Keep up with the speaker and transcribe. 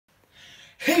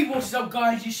Hey, what's up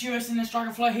guys, it's US and the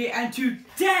Dragonfly here, and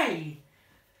today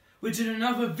we're doing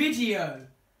another video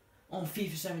on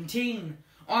FIFA 17.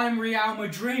 I'm Real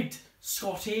Madrid,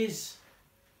 Scott is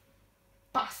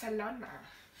Barcelona.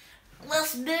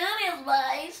 Let's do it,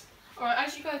 guys. Alright,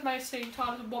 as you guys may have seen,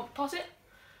 Tyler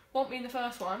want me in the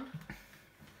first one.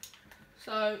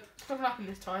 So, it's not going to happen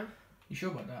this time. You sure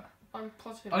about that? I'm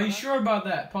positive. Are you sure about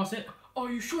that? Pass it. Are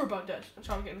you sure about that? I'm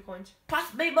trying to get the coins.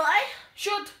 Pass me by.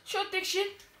 Should diction.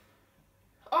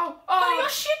 Oh, your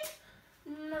shit.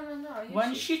 No.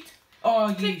 One shit.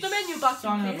 Oh, Click you the menu button,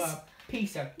 son please. of a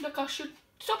piece of... Look, I should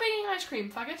stop eating ice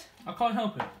cream, faggot. I can't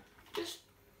help it. Just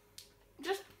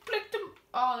click them.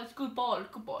 Oh, that's a good ball.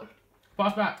 Good ball.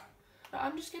 Pass back.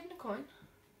 I'm just getting a coin.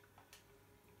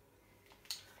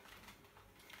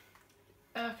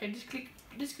 Okay, just click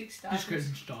start. Just click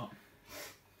start.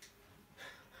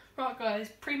 Right, guys.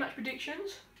 Pre-match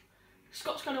predictions.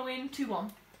 Scott's gonna win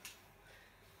 2-1.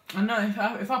 I know,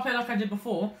 if I play like I did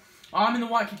before, I'm in the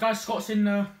white kit, guys. Scott's in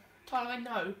the... Tyler,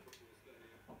 no.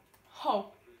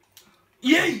 Ho.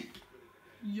 Yay!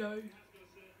 Yo.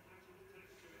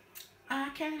 I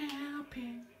can't help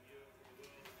it.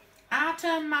 I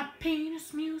turn my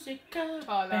penis music up.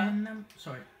 Tyler. And I'm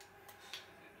sorry.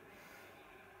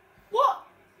 What?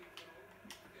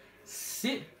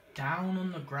 Sit down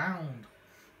on the ground.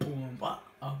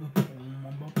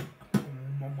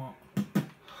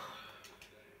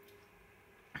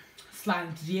 Slide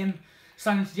into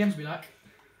DMs be like,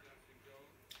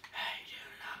 hey, do you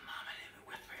love mama, let me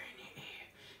whisper in your ear.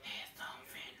 Here's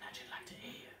something that you'd like to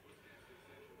hear.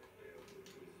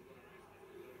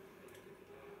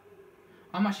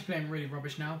 I'm actually playing really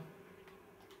rubbish now.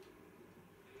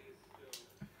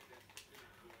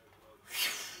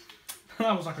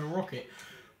 That was like a rocket.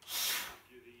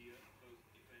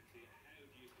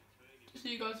 Just so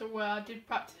you guys are aware, I did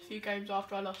practice a few games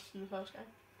after I lost in the first game.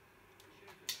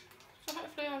 So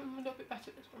hopefully I'm a little bit better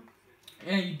at this one.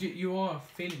 Yeah, you are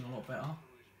feeling a lot better.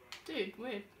 Dude,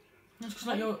 weird. That's because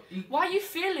like Why are you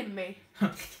feeling me?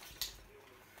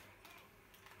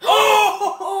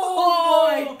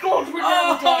 Oh my God,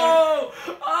 Ronaldo!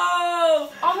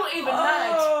 Oh! I'm not even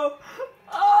mad.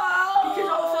 Because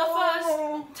for the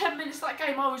first 10 minutes of that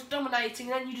game I was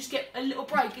dominating, and then you just get a little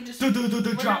break and just... Drop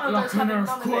Ronaldo's like an having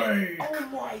none of it. earthquake. Oh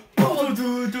my God!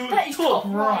 That is top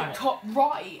right. Top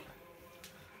right.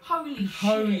 Holy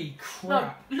shit.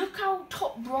 Crap. No, look how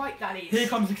top right that is. Here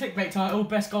comes the clickbait title,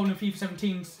 best goal in FIFA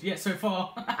 17 yet so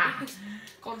far.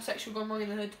 Gone sexual, gone wrong in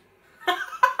the hood.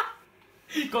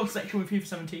 Gone sexual in FIFA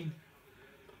 17.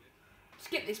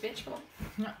 Skip this bitch, come on.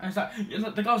 It's like,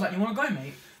 the guy's like, you want to go,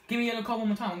 mate? Give me a yellow card one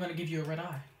more time, I'm going to give you a red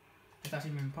eye. If that's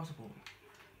even possible.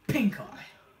 Pink eye.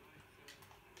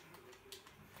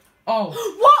 Oh.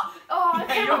 What? Oh, I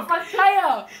came off my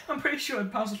player. I'm pretty sure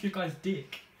it bounced off your guy's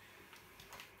dick.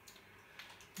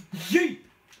 Yeet!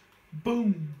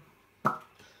 Boom!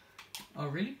 Oh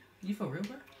really? You for real,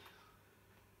 bro?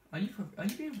 Are you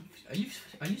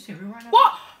serious right now?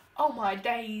 What? Oh my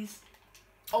days!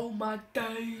 Oh my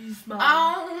days, man!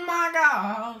 Oh my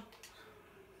God!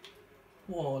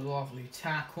 What a lovely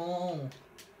tackle!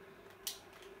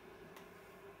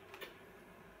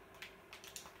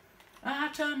 I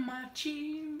turn my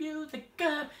chin music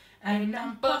up and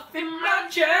I'm buffing my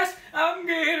chest. I'm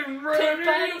getting ready.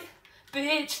 Clickbait.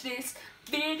 Bitch, this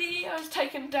video is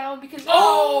taken down because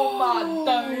oh my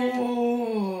days!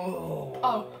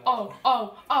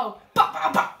 Oh!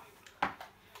 Bah.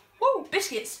 Woo!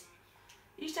 Biscuits.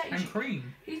 And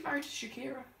cream. He's married to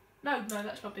Shakira. No,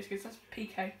 that's not biscuits. That's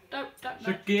PK. Don't.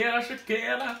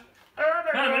 Shakira.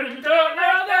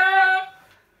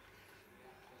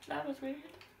 That was weird.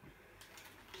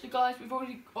 So guys, we've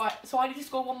already... Alright, so I need to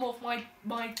score one more for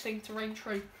my thing to reign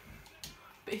true.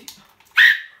 But if...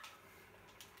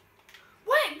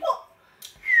 Wait, what?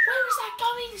 Where was that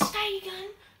going, Stagan?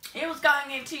 It was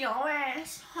going into your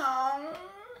ass.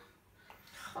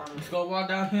 Let's go right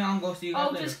down here and go see you guys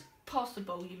Oh, later. just pass the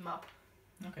ball, you map.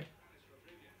 Okay.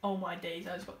 Oh my days,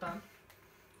 I just got done.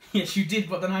 Yes, you did,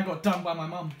 but then I got done by my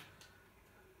mum.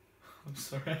 I'm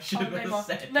sorry, I shouldn't have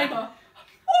said that. Neymar.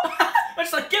 I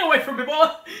was like, get away from me,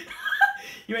 boy!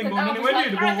 You ain't going anywhere near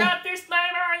the ball. I got this,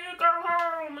 Neymar, you go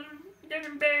home and get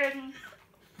in bed.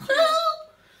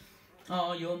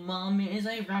 Oh, your mum is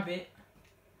a rabbit.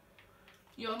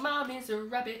 Your mum is a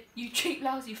rabbit, you cheap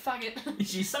lousy faggot.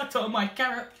 She sucked on my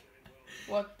carrot.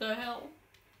 What the hell?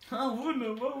 I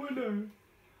wonder.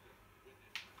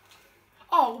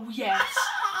 Oh, yes.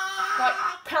 Right,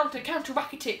 counter,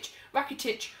 Rakitic,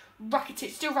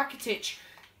 still Rakitic.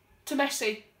 To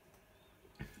Messi.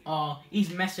 Oh, he's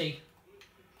messy.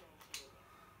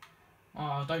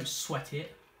 Oh, don't sweat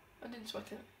it. I didn't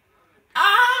sweat it.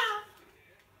 Ah!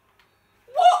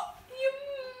 What? You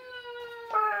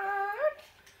mad?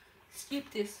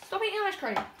 Skip this. Stop eating ice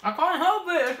cream. I can't help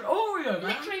it. It's Oreo,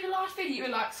 man. Literally the last video you were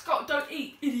like, Scott, don't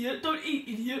eat, idiot, don't eat,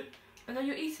 idiot. And then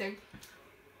you're eating.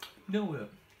 Do it.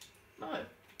 No.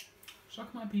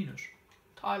 Suck my penis.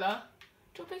 Tyler,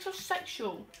 stop being so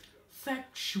sexual.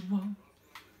 Sexual.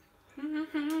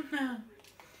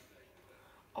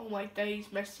 Oh my days,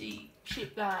 Messi.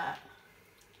 Chip that.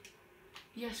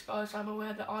 Yes, guys, I'm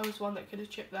aware that I was one that could have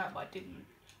chipped that, but I didn't.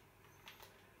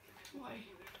 Why?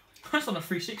 That's on a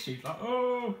 360. Like,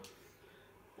 oh.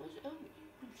 What was it? Oh,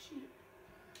 shit.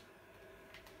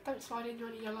 Don't slide in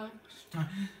any yellow.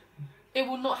 It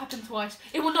will not happen twice.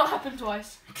 It will not happen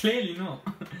twice. Clearly not.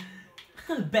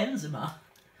 Benzema.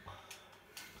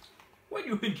 Where do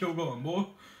you think you're going, boy?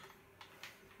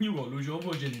 You won't lose your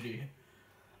virginity.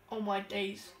 Oh my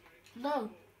days. No.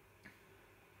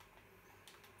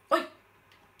 Oi!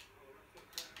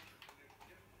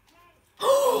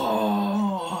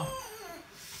 Oh!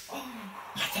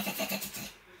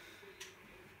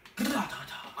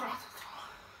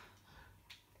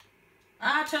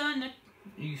 I turn it.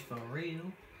 You for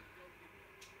real?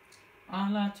 I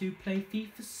like to play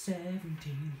FIFA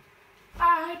 17.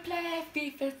 I play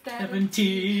FIFA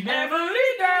 17 every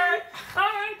day.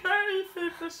 I play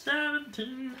FIFA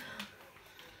 17.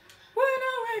 When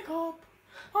I wake up,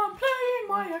 I'm playing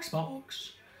my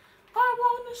Xbox. I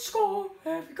want to score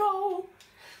every goal.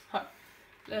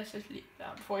 Let's just leave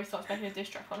that before he starts making a diss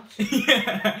track on us.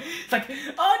 Yeah, it's like,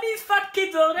 oh, these fat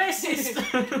kids are racist.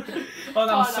 Oh,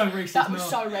 that was so racist. That was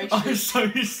so racist. I'm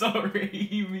so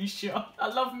sorry, Misha. I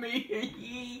love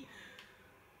me.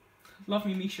 Love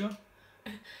me, Misha.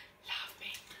 Love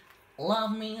me.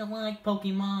 Love me like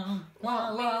Pokemon.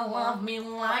 Love me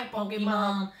like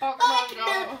Pokemon.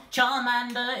 Pokemon.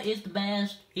 Charmander is the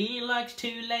best. He likes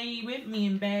to lay with me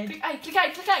in bed. Click A, click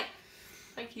A, click A.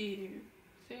 Thank you.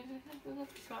 Oh,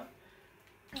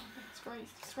 that's great.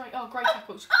 That's great. Oh, great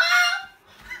tackles.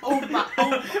 Oh my.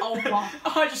 Oh my.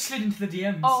 I just slid into the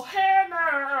DMs. Oh,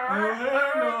 Oh,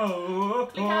 no.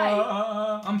 Click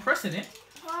A. I'm pressing it.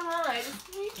 Alright.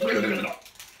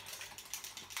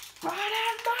 Right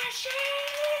out my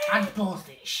shit. I'm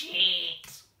posting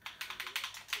shit.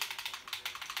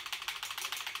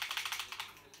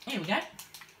 Here we go.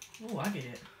 Oh, I get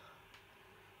it.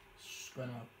 Just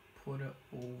gonna put it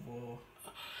over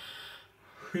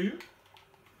here.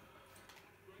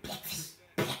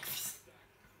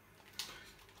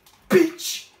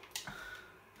 Bitch!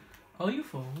 Are you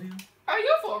for real? Are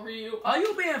you for real? Are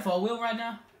you being for real right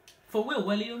now? For real,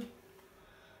 William?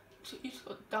 You just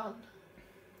got done.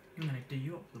 I'm gonna do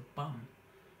you up the bum.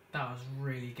 That was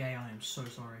really gay. I am so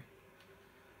sorry.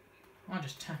 I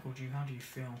just tackled you. How do you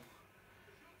feel?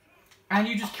 And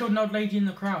you just killed an old lady in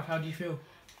the crowd. How do you feel?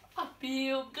 I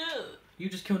feel good. You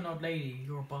just killed an old lady.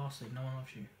 You're a bastard. No one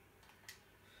loves you.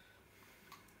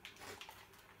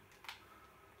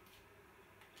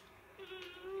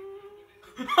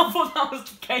 I thought that was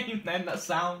the game then, that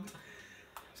sound.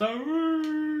 So,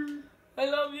 I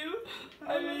love you.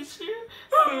 I miss you.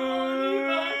 I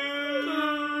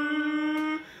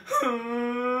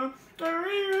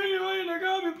really want you to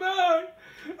come back.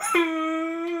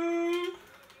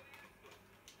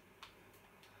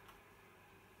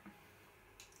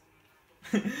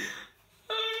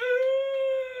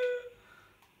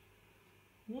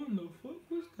 What the fuck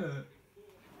was that?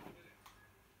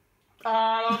 I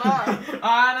don't know. I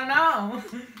don't know.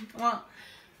 What?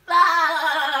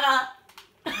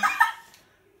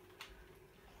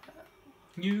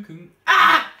 You can.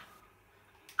 Ah!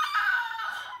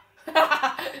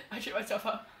 I shit myself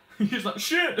up. He's like,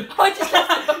 shit! I just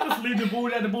Just leave the ball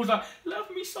there, the ball's like, love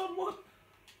me, someone.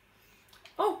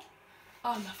 Oh.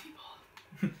 I love you,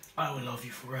 Bob. I will love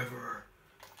you forever.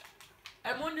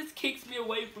 Everyone just kicks me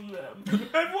away from them.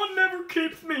 Everyone never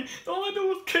keeps me. All I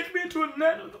do is kick me into a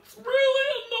net, and it's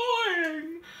really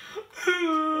annoying.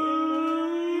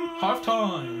 Half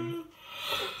time.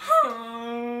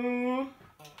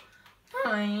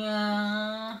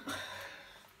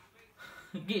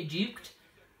 Get juked.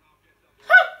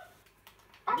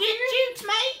 Get juked,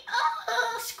 mate.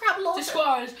 Scrabble on. To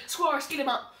Suarez. Suarez, get him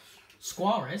up.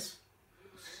 Suarez.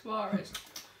 Suarez.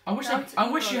 I wish No, I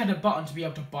wish you had a button to be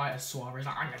able to buy a Suarez.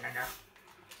 Like,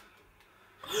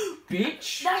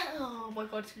 bitch. Oh my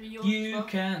god, it's gonna be yours. You as well.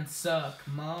 can suck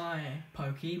my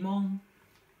Pokemon.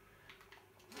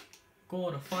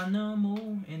 Gotta find them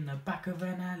all in the back of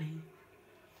an alley.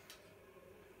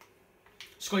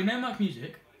 Scott, you know Mark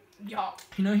Music? Yeah.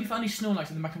 You know he found his Snorlax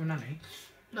in the back of an alley?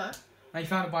 No. And he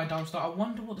found it by a dumpster. I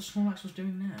wonder what the Snorlax was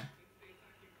doing there.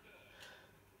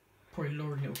 Probably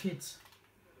luring little kids.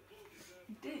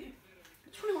 You do.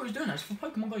 That's probably what he was doing. That's for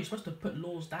Pokemon Go. You're supposed to put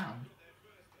laws down.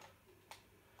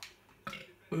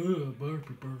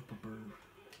 Burpee.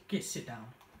 Get sit down.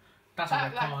 That's a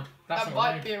red card. That's that a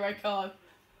might red. be a red card.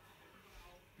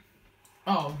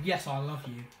 Oh yes, I love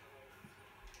you.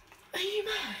 Are you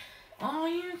mad? Are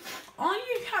you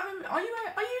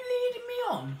leading me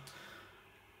on?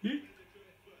 Yeah.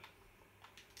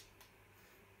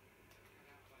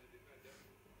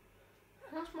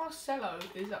 How's Marcelo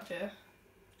is up here?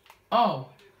 Oh,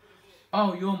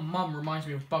 your mum reminds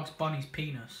me of Bugs Bunny's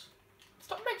penis.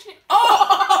 Stop mentioning.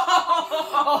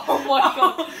 Oh my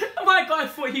god! My guy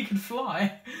thought he could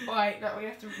fly. Wait, no, we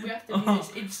have to do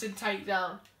this instant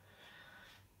takedown.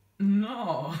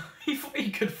 No, he thought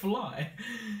he could fly.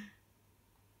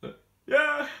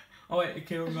 Yeah. Oh wait, it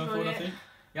killed me. I thought. I think.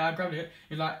 Yeah, I grabbed it.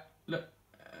 He's like, look,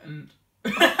 and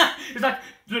he's like,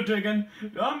 look again.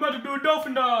 I'm about to do a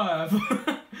dolphin dive.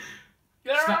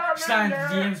 Stand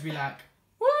at the ends, be like,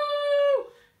 woo!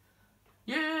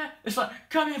 Yeah. It's like,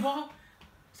 come here, Bob.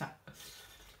 It's like,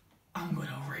 I'm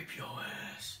gonna rape your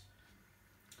ass.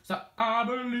 It's like, I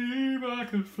believe I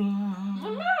could fly.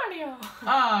 Mario.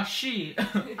 Ah shit!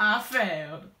 I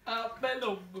failed. I fell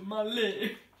over my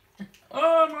leg.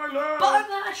 Oh my leg! Button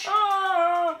mash!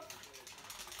 Ah!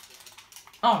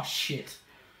 Oh shit!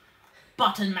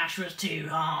 Button mash was too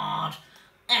hard.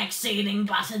 Exceeding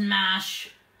button mash.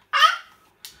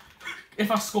 If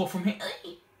I score from here,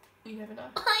 You never know.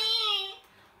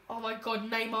 Oh my god,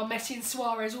 Neymar, Messi and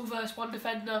Suarez all versus one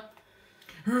defender.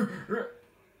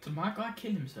 did my guy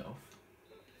kill himself?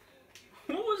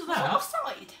 What was that?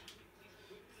 Offside.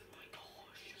 My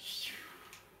gosh.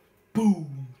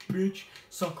 Boom, bitch!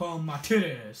 Suck on my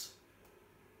titties.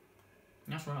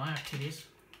 That's right, I have titties.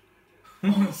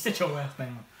 Sit your ass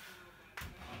down,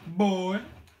 boy.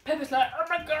 Pepper's like, oh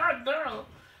my god, girl.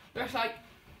 They're like,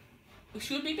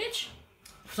 excuse me, bitch.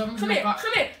 Come Come here,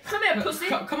 pussy.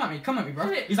 Come at me, bro.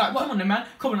 Come here. He's like, What? come on then, man.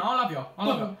 Come on, I love you. I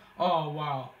love Boom. you. Oh,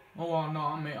 wow. Oh, wow, no,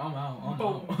 I'm out.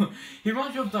 Boom. He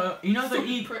reminds me of the, you know the Stupid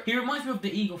eagle. prick. He reminds me of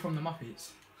the eagle from the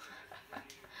Muppets.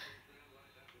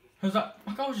 I was like,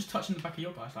 my guy was just touching the back of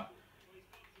your guy. It's like,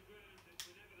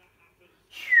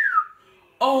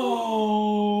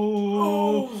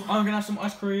 oh, I'm gonna have some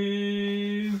ice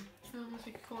cream.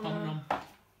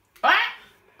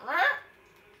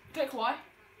 Click why?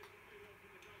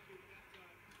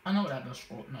 I know what that does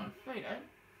for. No. No, you don't.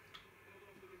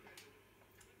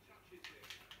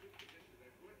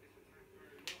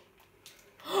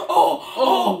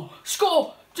 Oh!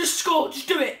 Score! Just score! Just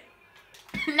do it!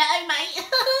 No, mate.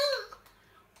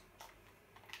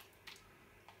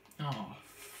 Oh.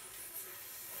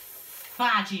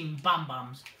 Fudging bum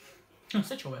bums. Oh,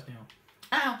 sit your ass down.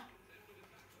 Ow.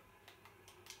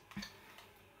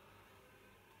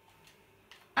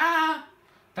 Ah.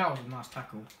 That was a nice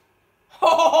tackle.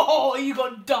 Oh, you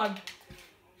got done.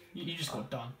 You just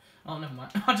got done. Oh, never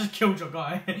mind. I just killed your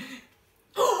guy.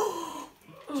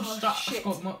 Shit.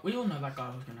 We all know that guy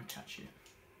was gonna catch you.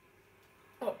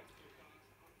 Oh.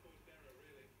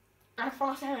 I'm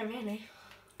fast air, really.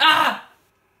 Ah!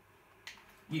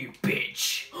 You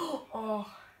bitch. Oh.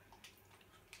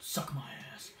 Suck my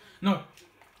ass. No.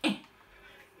 That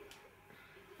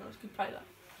was a good play, though.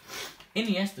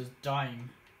 Iniesta's dying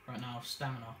right now of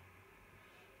stamina.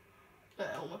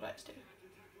 All my players do.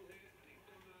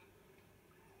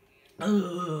 No.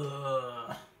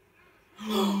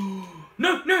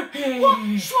 What?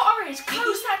 Suarez,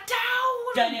 close that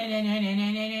down!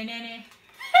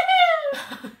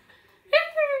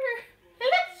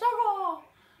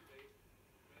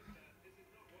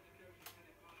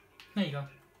 There you go.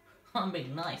 I'm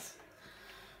being nice.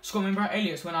 Scott, remember at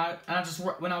Elliot's when I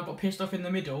got pissed off in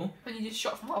the middle? And you just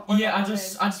shot from up. Yeah, I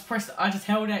just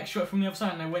held X, shot from the other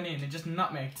side, and they went in and just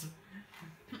nutmegged.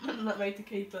 Nutmeg the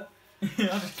keeper. I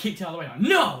just kicked it out of the way. Like,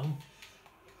 no.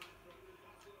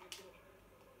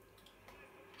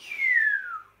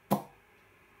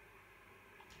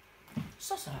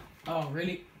 Sussa. Oh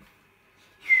really?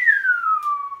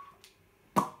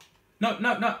 No. How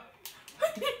did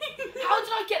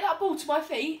I get that ball to my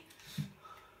feet?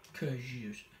 Cause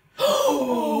you.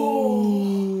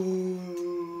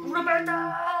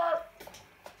 Rebecca!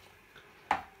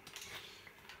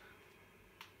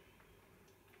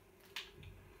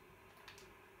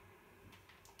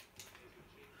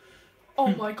 Oh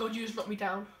my god, you just knocked me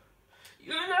down.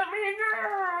 You let me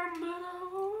down, but I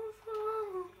won't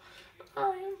fall.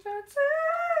 I am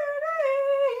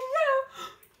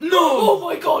No! Oh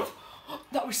my god!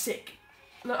 That was sick.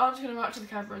 Look, I'm just gonna run out to the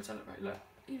camera and celebrate. Look,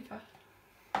 here you go.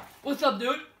 What's up,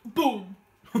 dude? Boom!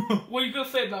 What are you gonna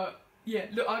say about it? Yeah,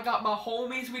 look, I got my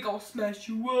homies. We gonna smash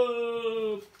you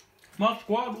up. My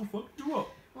squad will fuck you up.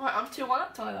 Right, I'm 2-1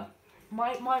 up, Tyler.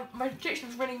 My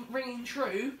prediction's ringing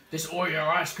true. This Oreo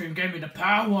ice cream gave me the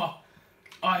power.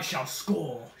 I shall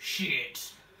score.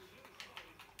 Shit.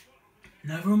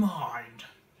 Never mind.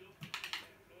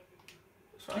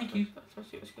 Sorry, Thank you. Let's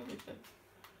see what's going to be.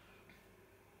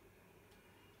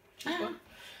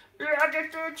 I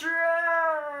get the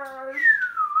try.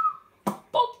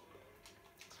 Boom.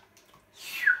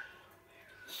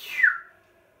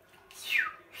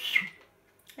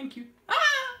 Thank you.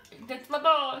 That's my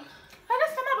ball.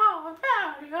 That's my ball.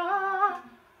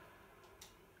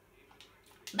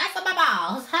 That's my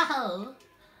balls.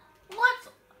 What?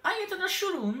 I ate the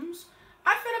shrooms.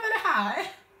 I feel very high.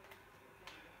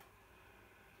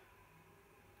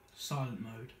 Silent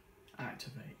mode.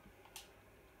 Activate.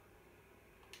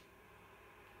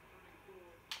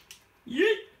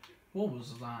 Yeet! What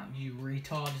was that, you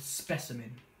retarded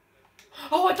specimen?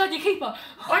 Oh, I done your keeper.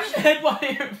 I just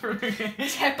headbutted it through.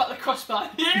 Just headbutt the crossbar.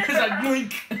 It's like,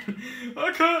 blink.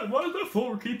 I can't. Why are there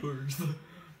 4 keepers?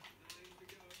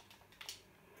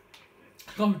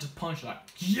 I would just punch like,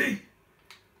 yeet!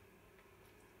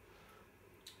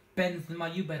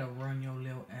 Benzema, you better run your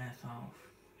little ass off.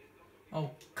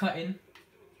 Oh, cutting.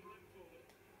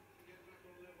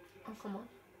 Oh, come on.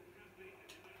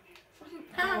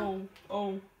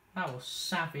 Oh. That was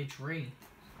savagery.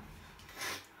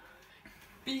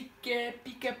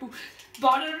 Peekaboo.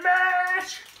 Body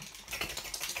mash.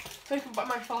 Who can butt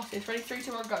my fastest? Ready? 3,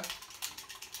 2, 1, go.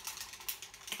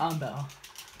 I'm better.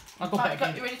 I got better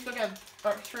You game. ready to go again?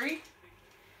 Right, 3,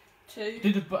 2.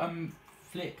 Do the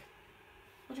flick.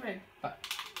 What do you mean?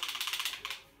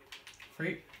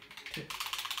 3, 2.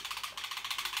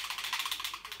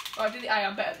 Oh, I did the A.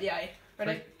 I'm better at the A.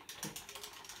 Ready? 3, 2.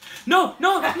 No!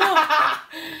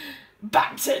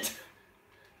 Battered.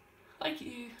 Thank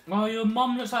you. Oh, your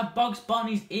mum looks like Bugs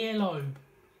Bunny's earlobe.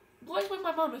 Why is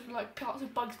my mum looking like parts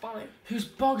of Bugs Bunny? Whose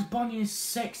Bugs Bunny is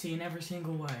sexy in every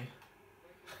single way.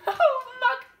 Oh,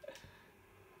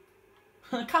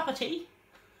 mug. A cup of tea.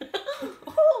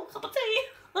 Oh, cup of tea.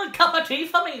 A cup of tea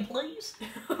for me, please.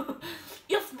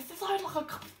 Yes, Mrs. I'd like a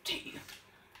cup of tea.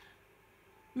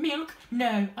 Milk?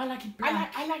 No, I like it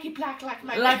black. I like it black like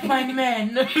my Like my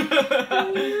men.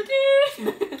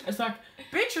 It's like,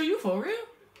 bitch, are you for real?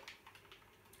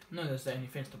 No, there's any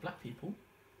offense to black people.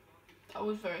 That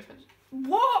was very expensive.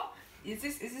 What? Is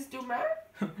this still mad?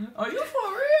 Are you for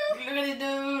real? Look at it,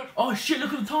 dude. Oh shit,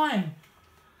 look at the time.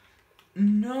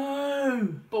 No.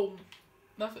 Boom.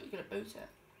 I thought you were gonna boot it.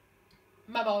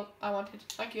 My ball. I wanted.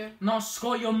 Thank you. No,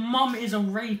 Scott, your mum is a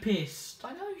rapist.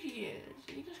 I know she is.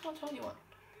 You just can't tell anyone.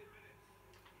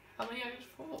 How many are you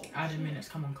for? Add in minutes.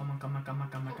 Come on.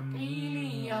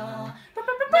 Amelia.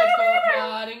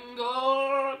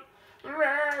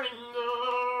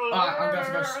 Alright, I'm going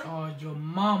to go. Oh, your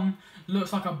mum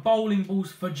looks like a bowling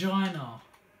ball's vagina.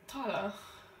 Tyler.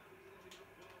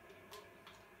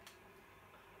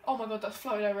 Oh my god, that's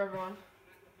floating over everyone.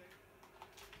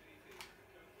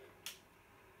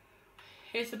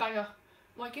 Here's the banger.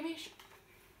 Like, give me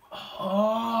a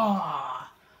Oh.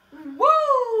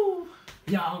 Woo!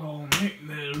 Y'all gonna make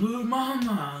me lose my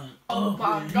mind. Oh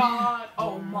my god,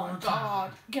 oh my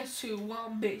god. Guess who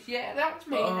won, bitch? Yeah, that's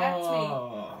me, that's me.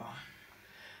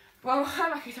 Well, I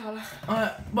like you, Tyler.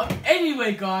 But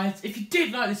anyway, guys, if you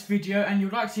did like this video and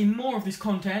you'd like to see more of this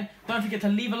content, don't forget to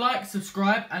leave a like,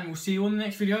 subscribe, and we'll see you on the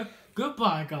next video.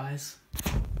 Goodbye, guys.